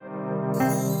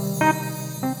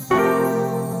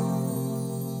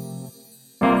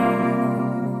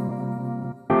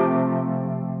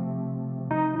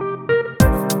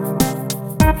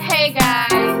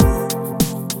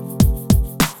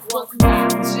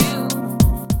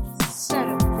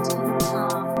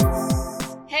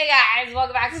guys!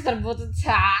 Welcome back to Starbuto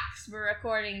Talks. We're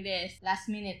recording this last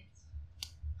minute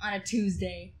on a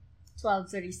Tuesday,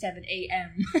 12:37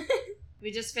 a.m.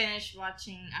 We just finished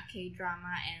watching a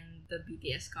K-drama and the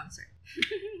BTS concert.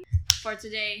 For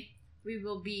today, we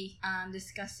will be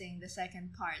discussing the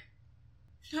second part.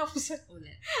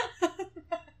 Ulit.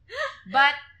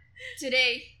 But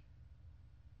today,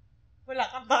 wala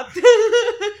kang thought.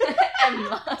 I'm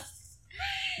lost.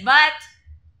 But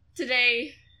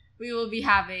today, we will be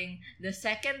having the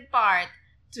second part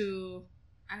to,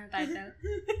 ano title?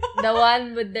 The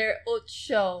one with their oat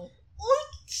show.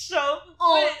 Oat show?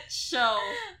 Oat show.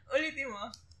 Ulitin mo.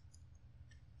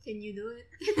 Can you do it?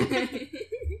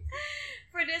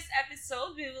 For this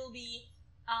episode, we will be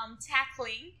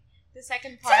tackling the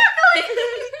second part.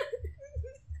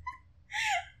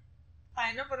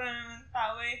 Tayo na, parang naman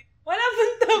tao eh. Wala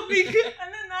pang topic.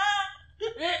 Ano na?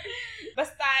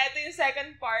 Basta, ito yung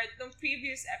second part ng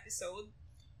previous episode,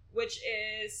 which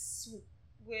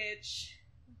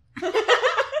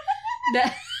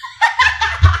Puntangina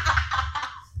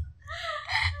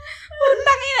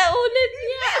ulit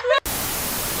niya.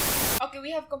 Okay, we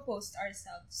have composed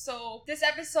ourselves. So, this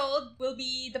episode will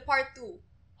be the part 2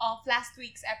 of last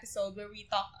week's episode where we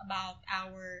talk about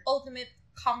our ultimate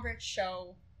comfort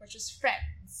show, which is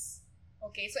Friends.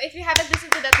 Okay, so if you haven't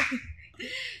listened to that...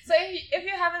 if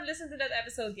you haven't listened to that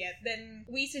episode yet, then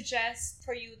we suggest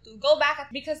for you to go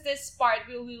back because this part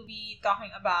we will be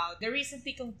talking about the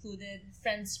recently concluded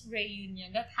Friends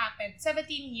reunion that happened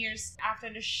 17 years after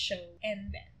the show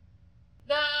ended.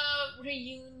 The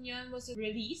reunion was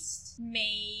released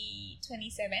May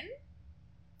 27.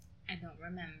 I don't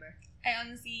remember. I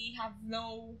honestly have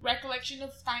no recollection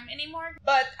of time anymore.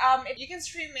 But if you can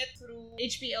stream it through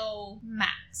HBO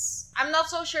Max. I'm not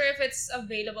so sure if it's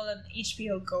available on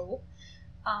HBO Go.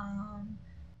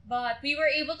 But we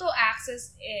were able to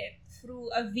access it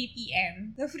through a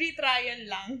VPN. The free trial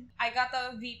lang. I got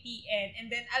a VPN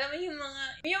and then alam mo yung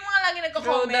mga lagi nagko-comment.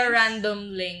 Through the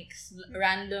random links,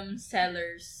 random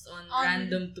sellers on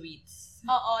random tweets.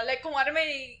 Oo, like kung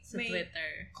may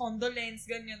Twitter. Condolence,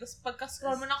 ganyan. Tapos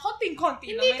pagka-scroll mo na,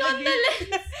 konting-konti Hindi lang.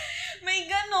 condolence! May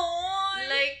ganon!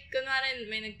 Like, kunwari,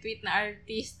 may nag-tweet na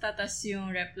artista, tas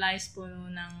yung replies po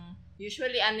ng,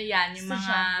 usually ano yan, yung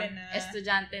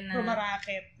estudyante na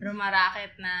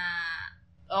rumaraket na,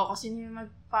 kung sino yung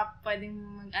pwedeng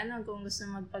kung gusto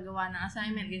magpagawa ng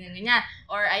assignment, ganyan.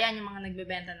 Or, ayan, yung mga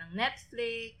nagbebenta ng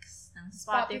Netflix, ng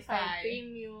Spotify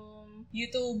Premium,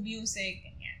 YouTube Music,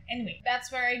 ganyan. Anyway, that's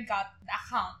where I got the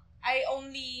account. I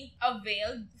only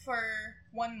availed for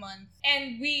 1 month.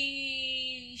 And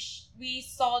we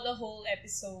saw the whole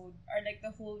episode, or like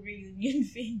the whole reunion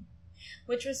thing,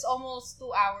 which was almost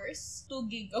 2 hours.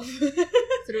 2 gig of...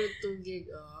 Through 2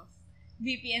 gig of...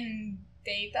 VPN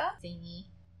data? Thingy.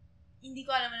 Hindi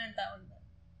ko alam anong taon na.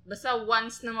 Basta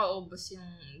once na maubos yung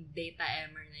data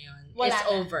emmer na yun, wala it's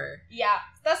na. over.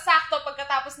 Yeah. Tapos sakto,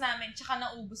 pagkatapos namin, tsaka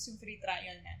naubos yung free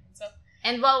trial namin. So,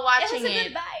 and while watching it was a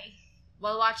goodbye.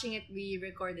 While watching it, we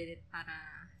recorded it para...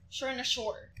 Sure na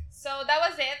sure. So, that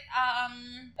was it.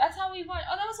 That's how we went.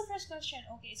 Oh, that was the first question.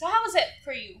 Okay. So, how was it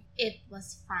for you? It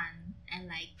was fun. I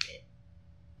liked it.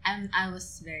 I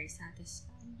was very satisfied.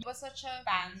 It was such a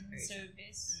fan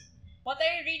service. What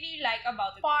I really like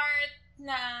about the part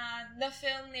na the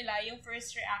film nila, yung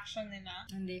first reaction nila.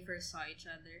 When they first saw each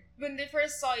other. When they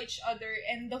first saw each other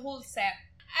and the whole set.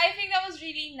 I think that was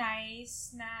really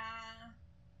nice na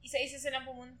isa-isa silang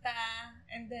pumunta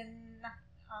and then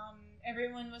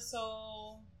everyone was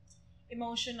so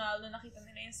emotional na nakita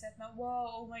nila yung set na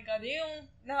wow, oh my God, yung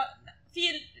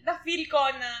na-feel ko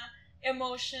na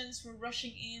emotions were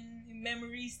rushing in, yung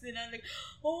memories nila like,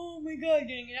 oh my God,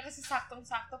 ganyan kasi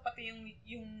saktong-sakto pati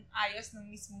yung ayos ng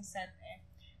mismong set eh.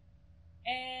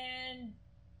 And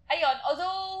ayun,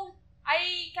 although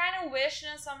I kind of wish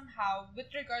na somehow,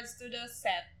 with regards to the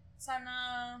set,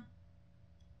 sana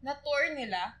na-tour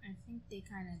nila. I think they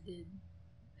kind of did.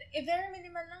 Very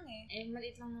minimal lang eh.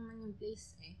 Maliit lang naman yung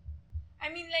place eh.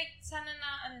 I mean, like, sana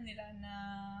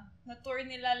na-tour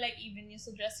nila, like, even yung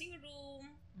sa dressing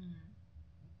room.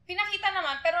 Pinakita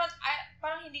naman, pero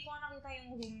parang hindi ko nakita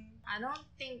yung room. I don't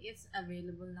think it's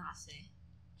available na kasi.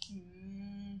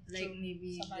 Like, so,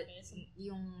 maybe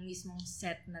yung mismong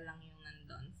set na lang yung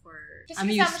nandun for kasi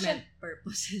amusement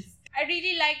purposes. I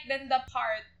really like then the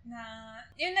part na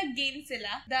yung nag-game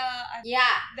sila.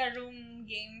 The room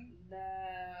game.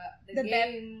 The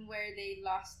game where they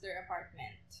lost their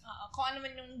apartment. Kung ano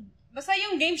man yung... Basta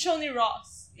yung game show ni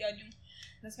Ross.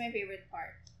 That's my favorite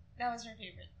part. That was her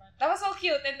favorite part. That was so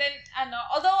cute. And then,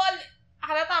 although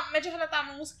medyo halata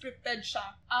mong scripted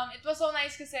siya. It was so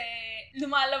nice kasi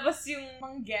lumalabas yung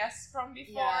mga guests from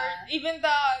before. Yeah. Even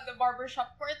the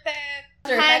barbershop quartet.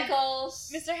 Mr.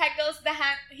 Heckles,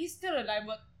 he's still alive,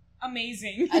 but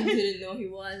amazing. I didn't know he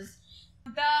was.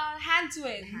 The hand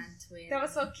twin. That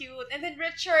was so cute. And then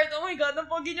Richard, oh my God, ang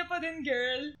pogi niya pa din,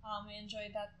 girl. I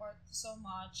enjoyed that part so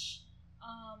much.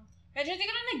 Medyo hindi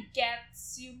ko na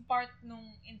nag-gets yung part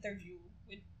nung interview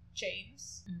with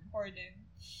James Corden.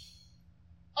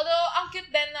 Although, ang cute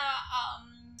din na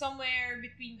somewhere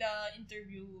between the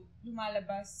interview,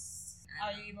 lumalabas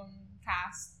yung ibang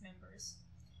cast members.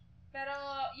 Pero,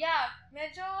 yeah,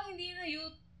 medyo hindi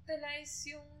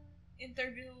na-utilize yung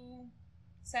interview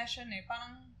session eh.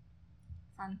 Parang,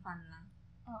 fun lang.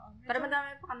 Medyo, Pero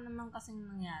madami pa naman kasing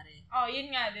nangyari. Yun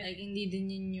nga din. Like, hindi din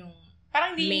yun yung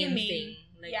parang di main yung main thing.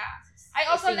 Like, yeah. I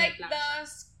also like lang the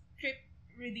siya. script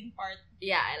reading part.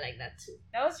 Yeah, I like that too.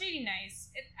 That was really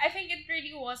nice. I think it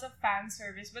really was a fan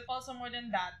service, but also more than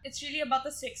that, it's really about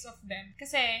the 6 of them.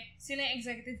 Kasi sila yung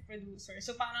executive producer.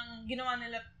 So parang ginawa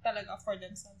nila talaga for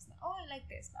themselves na, I like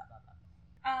this, blah, blah, blah.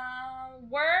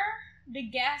 Were the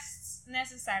guests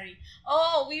necessary?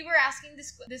 We were asking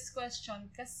this question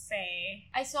kasi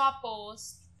I saw a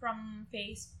post from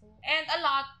Facebook and a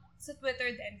lot sa Twitter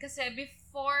din. Kasi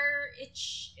before it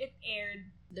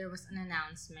aired, there was an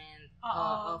announcement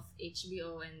of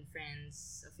HBO and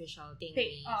Friends official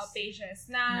pages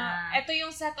na ito yung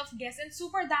set of guests and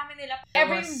super dami nila.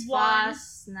 Everyone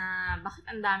was na bakit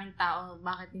ang daming tao,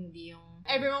 bakit hindi yung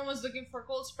everyone was looking for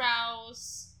Cole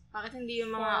Sprouse, bakit hindi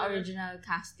yung mga original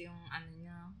cast yung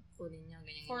kunin niya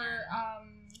ganyan for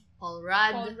Paul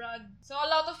Rudd. So a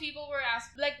lot of people were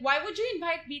asked, like, why would you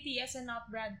invite BTS and not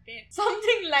Brad Pitt?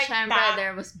 Something like Siyempre, that.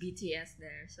 there was BTS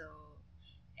there, so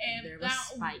there was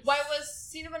spice. Why was,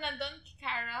 sino ba nandun?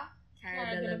 Cara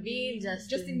Delevingne,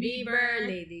 Justin Bieber,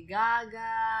 Lady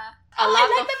Gaga. I like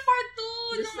that part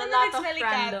too. Just a lot of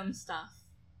random stuff.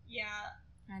 Yeah.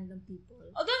 Random people.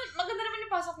 Although, maganda naman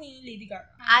yung pasok ni Lady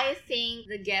Gaga. I think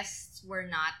the guests were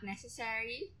not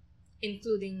necessary.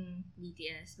 Including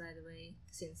BTS, by the way,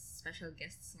 since special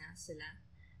guests nga sila.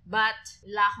 But,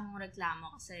 wala akong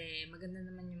reklamo kasi maganda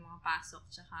naman yung mga pasok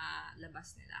tsaka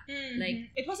labas nila. Mm-hmm. Like,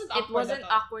 it wasn't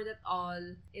awkward at all.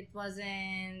 It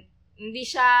wasn't, hindi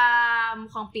siya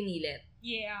mukhang pinilit.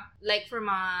 Yeah. Like, from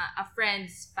a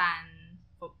friend's fan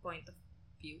point of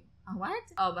view. What?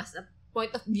 Basta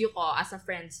point of view ko as a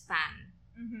friend's fan.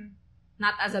 Mm-hmm.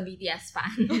 Not as a BTS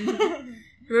fan.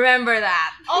 Remember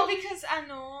that. Because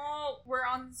we're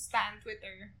on Stan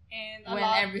Twitter and when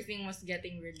everything was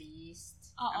getting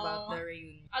released about the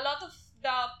reunion. A lot of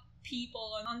the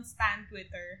people on Stan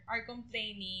Twitter are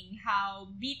complaining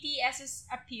how BTS's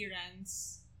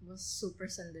appearance was super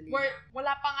sandali.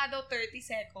 Wala pa nga daw 30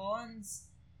 seconds.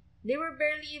 They were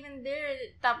barely even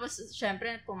there. Tapos,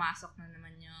 syempre, pumasok na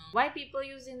naman yung white people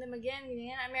using them again,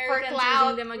 ganyan. Americans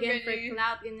using them again for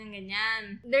clout,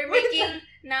 ganyan. They're making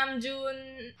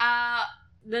Namjoon,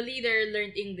 the leader,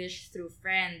 learned English through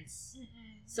Friends.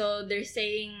 Mm-mm. So, they're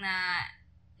saying na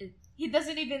he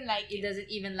doesn't even like it. He doesn't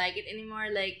even like it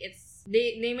anymore. Like, it's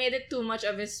they made it too much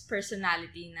of his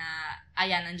personality na,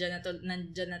 nandyan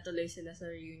na tuloy sila sa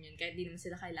reunion kahit di naman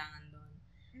sila kailangan doon.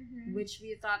 Mm-hmm. Which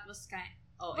we thought was kind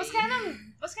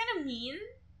of mean.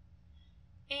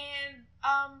 And,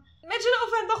 medyo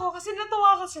na-offend ako kasi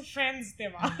natawa ka sa Friends, di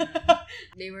ba?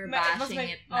 They were bashing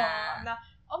it na,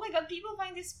 oh my God, people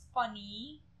find this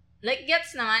funny. Like,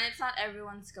 gets naman, it's not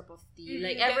everyone's cup of tea.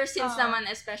 Like, ever since naman,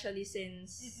 especially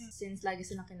since lagi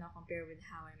silang kino-compare with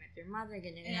How I Met Your Mother,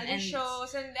 ganyan. And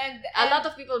shows, and a lot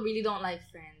of people really don't like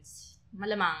Friends.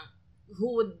 Malamang.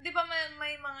 Who would... Di ba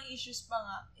may mga issues pa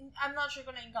nga? I'm not sure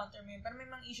kung na-encounter mo yun, pero may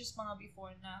mga issues pa nga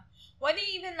before na, why do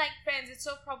you even like Friends? It's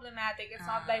so problematic. It's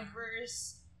not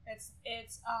diverse.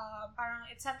 It's parang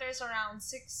it centers around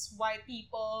 6 white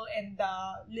people and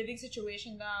the living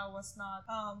situation that was not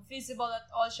feasible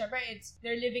at all. Syempre,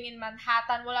 they're living in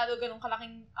Manhattan. Wala daw ganun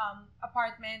kalaking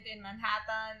apartment in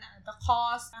Manhattan. The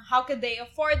cost, how could they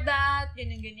afford that?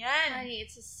 Ganyan. Honey,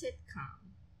 it's a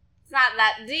sitcom. It's not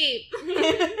that deep.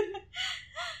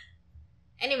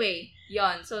 Anyway,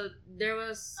 yon. So, there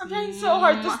was... I'm trying so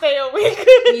hard to stay awake.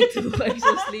 Me too. I'm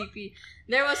so sleepy.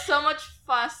 There was so much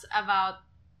fuss about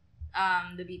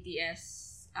the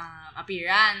BTS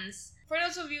appearance. For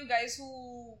those of you guys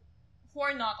who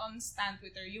are not on Stan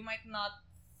Twitter, you might not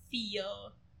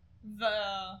feel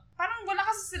parang wala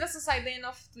kasi sila sa sideline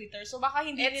of Twitter, so baka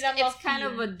hindi nila ma-feel. It's kind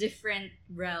of a different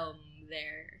realm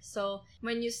there. So,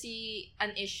 when you see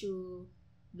an issue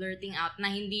blurting out na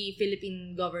hindi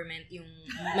Philippine government yung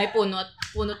may punot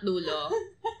dulo,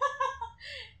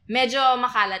 medyo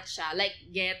makalat siya. Like,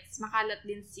 gets, makalat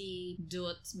din si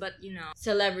Jutes, but,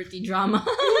 celebrity drama.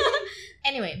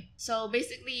 Anyway, so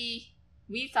basically,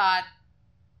 we thought,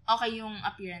 okay yung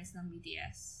appearance ng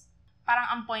BTS. Parang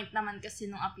ang point naman kasi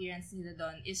nung appearance nila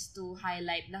doon is to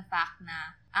highlight the fact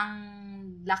na ang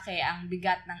laki, ang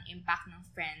bigat ng impact ng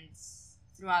Friends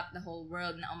throughout the whole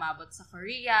world na umabot sa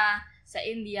Korea, sa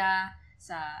India,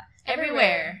 sa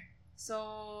everywhere.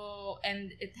 So,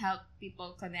 and it helped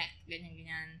people connect,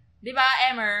 ganyan-ganyan. Diba,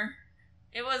 Emmer?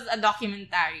 It was a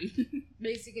documentary.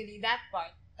 Basically, that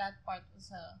part was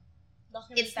a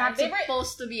documentary. It's not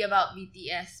supposed to be about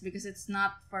BTS because it's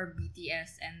not for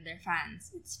BTS and their fans.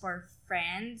 It's for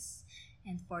Friends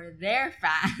and for their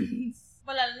fans.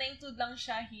 Wala, na-include lang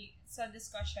siya sa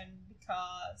discussion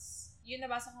because yun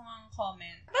nabasa ko ng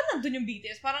comment. Ba't nandun yung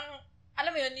BTS? Parang,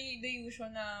 alam mo yun, the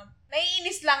usual na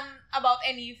naiinis lang about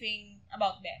anything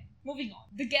about them. Moving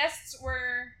on. The guests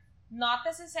were not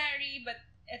necessary, but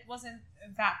it wasn't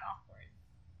that awkward.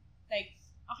 Like,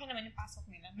 okay naman yung pasok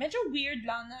nila. Medyo weird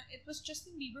lang na it was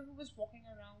Justin Bieber who was walking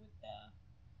around with the...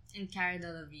 And Cara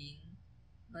Delevingne.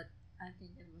 But I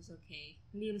think it was okay.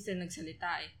 Hindi mo sila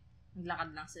nagsalita eh.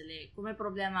 Naglakad lang sila eh. Kung may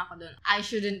problema ako doon, I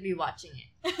shouldn't be watching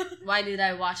it. Why did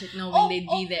I watch it knowing they'd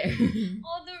be there?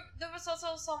 There was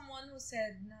also someone who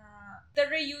said na the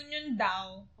reunion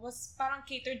daw was parang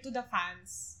catered to the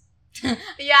fans.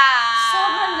 Yeah!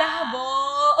 Sobrang labo!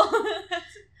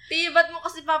 Ba't mo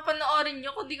kasi papanoorin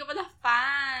nyo kung di ka pala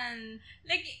fan?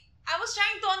 Like, I was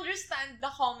trying to understand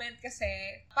the comment kasi,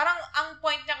 parang ang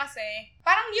point niya kasi,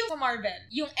 parang yung sa Marvel,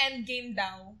 yung Endgame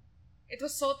daw, it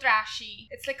was so trashy.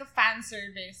 It's like a fan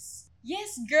service.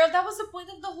 Yes, girl, that was the point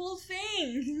of the whole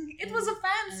thing. It was a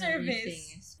fan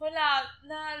service. Wala,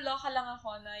 naloka lang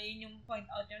ako na yun yung point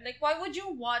out niya. Like, why would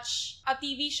you watch a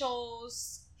TV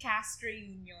show's cast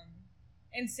reunion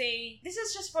and say, this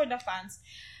is just for the fans?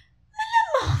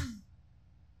 Malamang!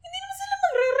 Hindi naman sila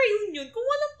magre-reunion kung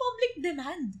walang public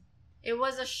demand. It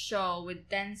was a show with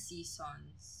 10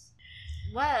 seasons.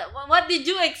 What did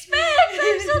you expect?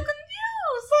 I'm so confused.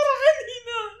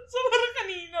 Para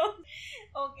kanino.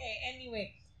 Okay,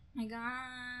 anyway. My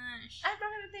gosh. Ay,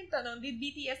 bakit natin yung tanong? Did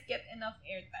BTS get enough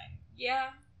airtime?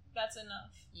 Yeah, that's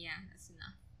enough. Yeah, that's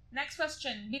enough. Next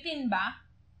question. Bitin ba?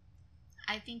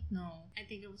 I think no. I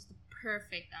think it was the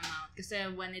perfect amount.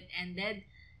 Kasi when it ended,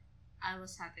 I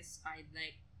was satisfied.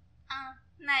 Like,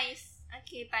 nice.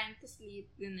 Okay, time to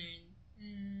sleep. Ganun.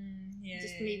 Yeah.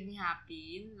 Just made me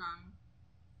happy. Yun lang.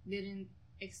 Didn't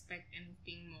expect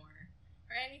anything more.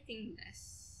 Or anything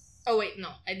less. Oh wait, no.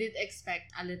 I did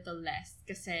expect a little less.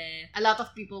 Kasi a lot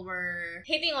of people were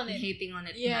hating on it.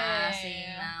 Yeah.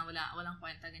 Saying na walang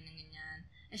kwenta, ganyan.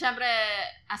 And syempre,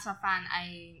 as a fan,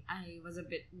 I was a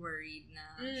bit worried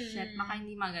na, shit, baka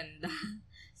hindi maganda.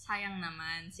 Sayang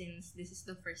naman, since this is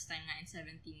the first time nga in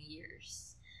 17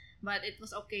 years. But it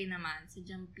was okay naman.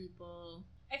 Sadyang people...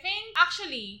 I think,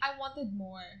 actually, I wanted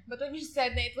more. But when you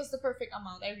said that it was the perfect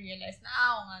amount, I realized na,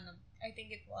 nga, I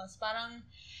think it was. Parang,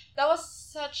 that was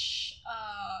such,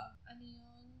 ano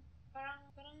yun? Parang,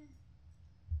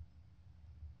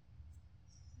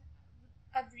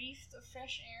 a breath of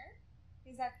fresh air?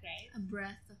 Is that right? A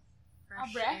breath of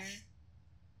fresh breath? air.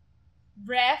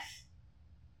 Breath?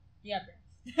 Yeah,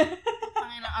 breath.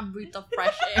 Pangina, a breath of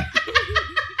fresh air.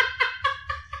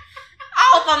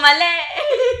 Ako pa mali!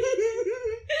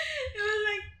 It was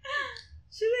like,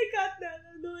 should I cut that?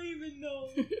 I don't even know.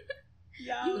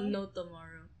 Yeah. You'll know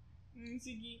tomorrow.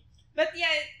 Sige. But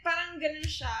yeah, parang ganun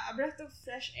siya. A breath of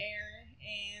fresh air.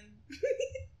 And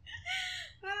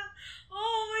parang,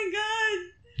 oh my God!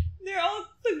 They're all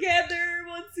together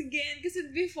once again. Kasi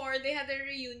before, they had a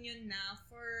reunion na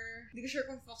for, hindi ko sure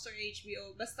kung Fox or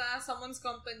HBO. Basta someone's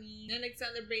company na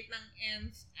nag-celebrate ng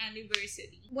 10th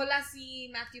anniversary. Wala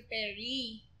si Matthew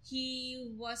Perry. He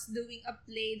was doing a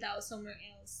play daw somewhere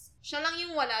else. Siya lang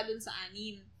yung wala dun sa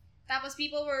anim. Tapos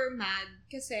people were mad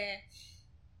kasi,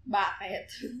 bakit?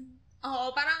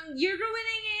 oh, parang, you're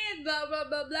ruining it, blah, blah,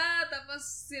 blah, blah. Tapos,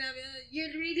 sinabi na,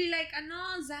 you're really like,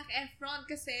 Zac Efron.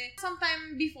 Kasi,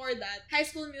 sometime before that, High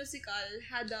School Musical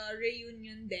had a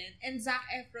reunion din. And Zac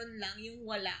Efron lang yung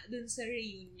wala dun sa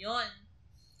reunion.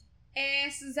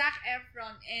 Zac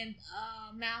Efron and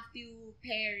Matthew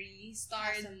Perry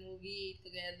starred... Has a movie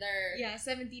together. Yeah,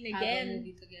 17 again. Had a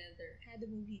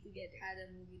movie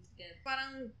together.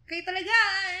 Parang, kayo talaga,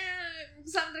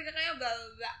 Sandra ka kayo, blah,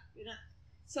 blah, blah.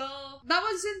 So, that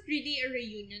wasn't really a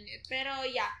reunion. Pero,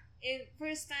 yeah,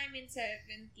 first time in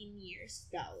 17 years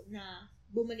daw na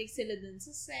bumalik sila dun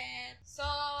sa set. So,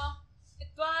 it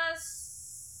was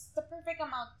the perfect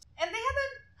amount. And they had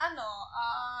an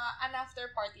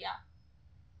after party,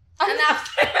 An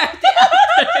after.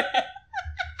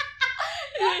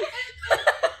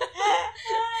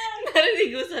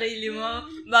 Narinig mo sarili mo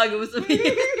bago mo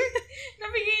sabihin.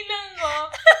 Nabigay lang ko.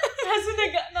 Kaso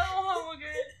nakuha mo,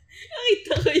 girl.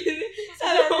 Nakita ko yun.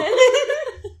 Sabi mo.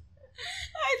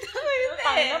 Nakita ko yun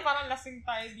Parang lasing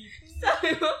tayo dito.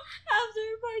 Sabi mo, after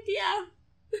party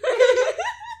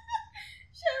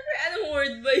Siyempre, anong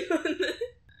word ba yun?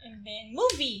 And then,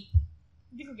 movie.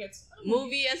 Hindi ko gets.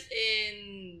 Movie as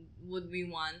in, would we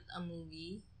want a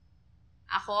movie?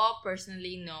 Ako,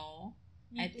 personally, no.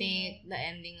 I think the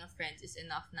ending of Friends is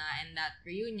enough na, and that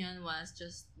reunion was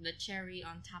just the cherry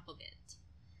on top of it.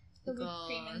 The whipped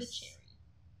cream and the cherry.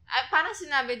 Parang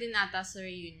sinabi din ata sa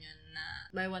reunion na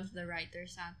by one of the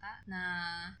writers ata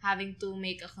na having to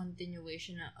make a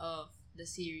continuation of the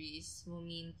series will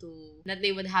mean to that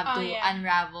they would have to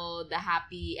unravel the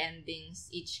happy endings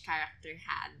each character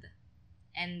had.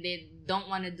 And they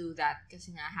don't want to do that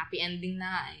kasi nga happy ending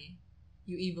na nga eh.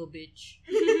 You evil bitch.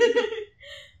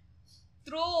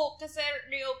 True, kasi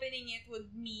reopening it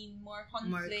would mean more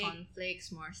conflict. More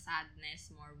conflicts, more sadness,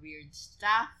 more weird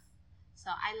stuff.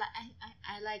 So I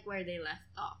like where they left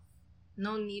off.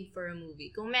 No need for a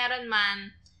movie. Kung meron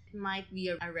man, it might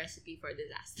be a recipe for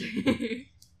disaster.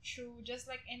 True, just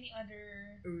like any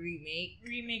other remake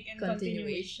and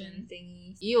continuation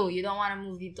thingies. You don't want a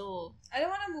movie too. I don't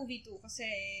want a movie too kasi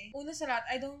una sa lahat,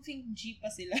 I don't think G pa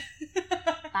sila.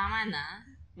 Tama na.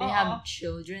 They have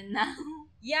children now.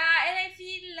 Yeah, and I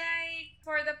feel like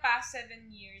for the past 7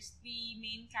 years, the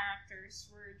main characters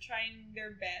were trying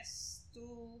their best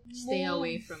to stay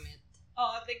away from it.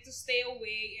 Like to stay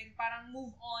away and parang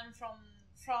move on from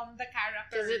the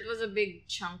character. Because it was a big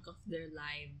chunk of their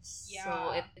lives. Yeah.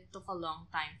 So it took a long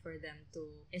time for them to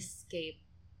escape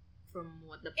from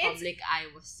what the public eye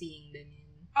was seeing them in.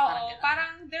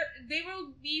 Parang they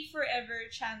will be forever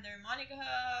Chandler, Monica,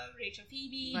 Rachel,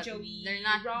 Phoebe, but Joey, they're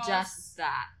not Ross. just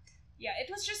that. Yeah, it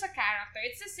was just a character.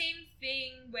 It's the same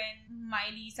thing when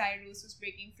Miley Cyrus was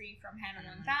breaking free from Hannah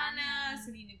Montana,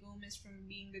 Selena Gomez from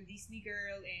being the Disney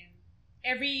girl, and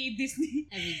every Disney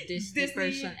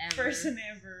person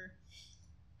ever.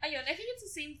 Ayun, I think it's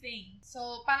the same thing.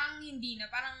 So, parang hindi na,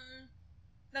 parang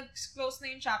nag-close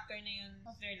na yung chapter na yun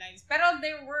of their lives. Pero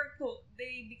they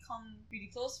become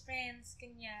really close friends,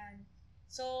 kanyan.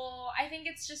 So, I think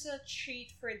it's just a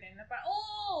treat for them. Na parang,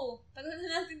 tagal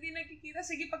na natin di nagkikita.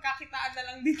 Sige, pagkakitaan na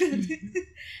lang din natin.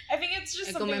 I think it's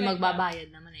just something kung may like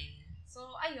magbabayad naman eh.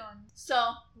 So, ayun. So,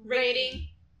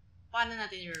 rating. Paano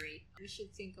natin i-rate? We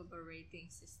should think of a rating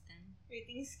system.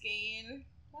 Rating scale.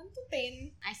 1 to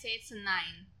 10. I say it's a 9.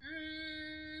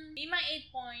 Ima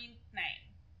 8.9.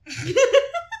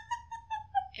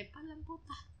 Palang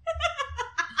puta.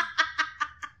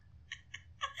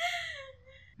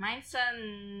 Mine's a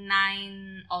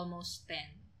 9, almost 10.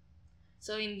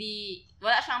 So,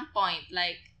 wala siyang point.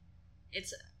 Like,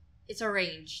 it's a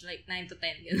range. Like, 9 to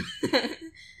 10. Yun.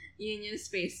 Yun yung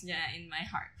space niya in my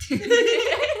heart.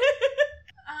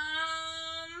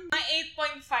 My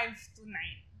 8.5 to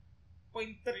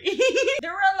 9.3.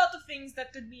 There were a lot of things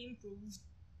that could be improved.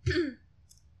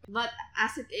 But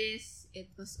as it is, it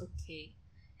was okay.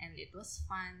 And it was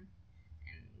fun.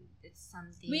 And it's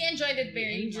something we enjoyed it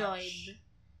very much.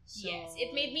 So, yes,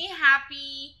 it made me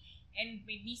happy and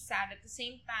made me sad at the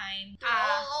same time.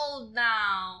 We're old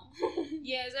now.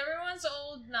 Yes, everyone's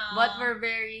old now. But we're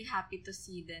very happy to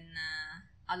see then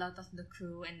a lot of the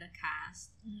crew and the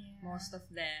cast, most of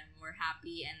them were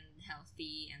happy and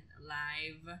healthy and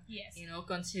alive. Yes.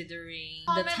 Considering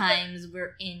the times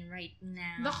we're in right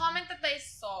now. The comment that I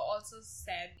saw also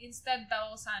said, instead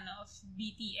daw sana of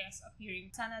BTS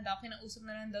appearing, sana daw kinausap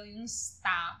na lang daw yung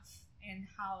staff and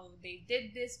how they did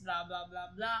this, blah, blah,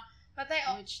 blah, blah. But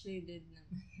which they did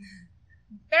naman.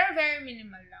 Pero very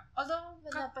minimal lang. Although,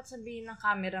 dapat sabihin ng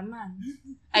cameraman.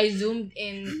 I zoomed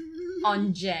in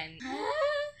on Jen.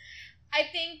 I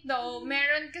think though,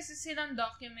 meron kasi silang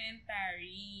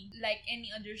documentary like any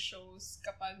other shows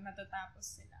kapag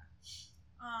natatapos sila.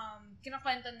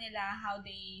 Kinakwento nila how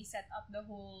they set up the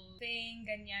whole thing,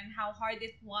 ganyan, how hard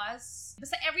it was.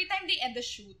 Basta every time they end the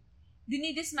shoot,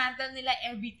 dinidismantle nila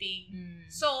everything.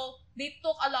 So, they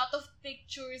took a lot of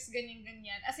pictures,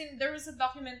 ganyan-ganyan. As in, there was a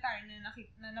documentary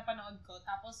na napanood ko.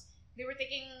 Tapos, they were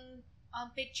taking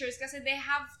pictures kasi they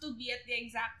have to be at the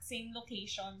exact same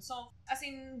location. So, as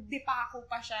in, dipako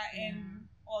pa siya and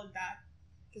all that.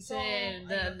 Kasi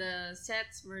the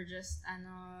sets were just,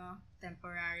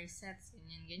 temporary sets,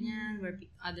 ganyan, where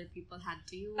other people had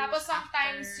to use. Tapos,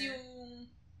 sometimes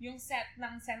yung set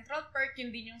ng Central Perk, yun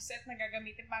din yung set na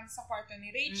gagamitin para sa kwarto ni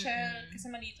Rachel kasi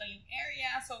maliit lang yung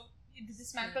area. So,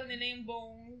 dismantle nila yung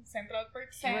buong Central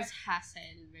Perk It set. was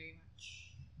hassle very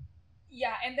much.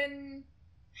 Yeah, and then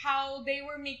how they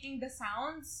were making the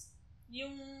sounds,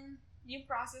 yung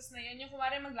process na yun, yung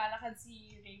kumari maglalakad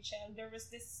si Rachel, there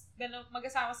was this,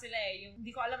 mag-asawa sila yung,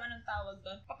 hindi ko alam anong tawag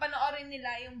doon. Papanoorin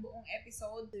nila yung buong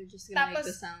episode. They're just gonna Tapos,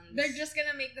 make the sounds. they're just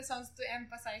gonna make the sounds to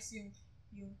emphasize yung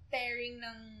tearing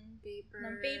ng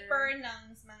paper, ng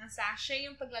mga sachet,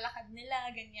 yung paglalakad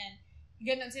nila, ganyan.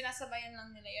 Ganon, sinasabayan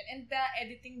lang nila yun. And the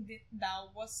editing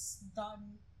daw was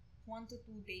done 1 to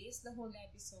 2 days, the whole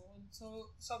episode.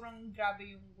 So, sobrang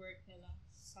grabe yung work nila.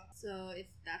 So,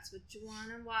 if that's what you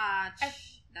wanna watch,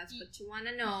 that's what you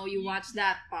wanna know, you watch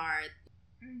that part.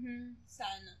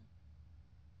 Sana.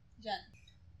 Diyan.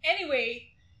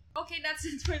 Anyway, okay, that's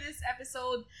it for this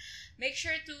episode. Make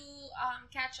sure to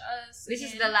catch us. This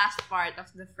is the last part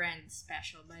of the Friends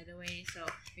special, by the way. So,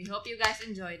 we hope you guys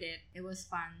enjoyed it. It was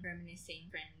fun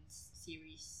reminiscing Friends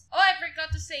series. Oh, I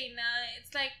forgot to say na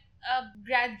it's like a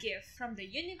grad gift from the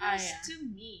universe to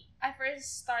me. I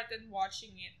first started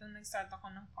watching it nung nag-start ako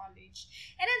ng college.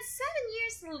 And then 7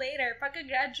 years later,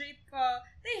 pagka-graduate ko,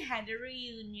 they had a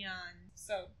reunion.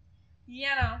 So, you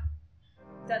know,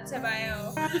 that's a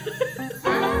bio.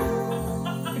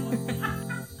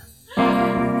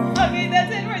 Okay,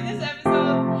 that's it for this episode.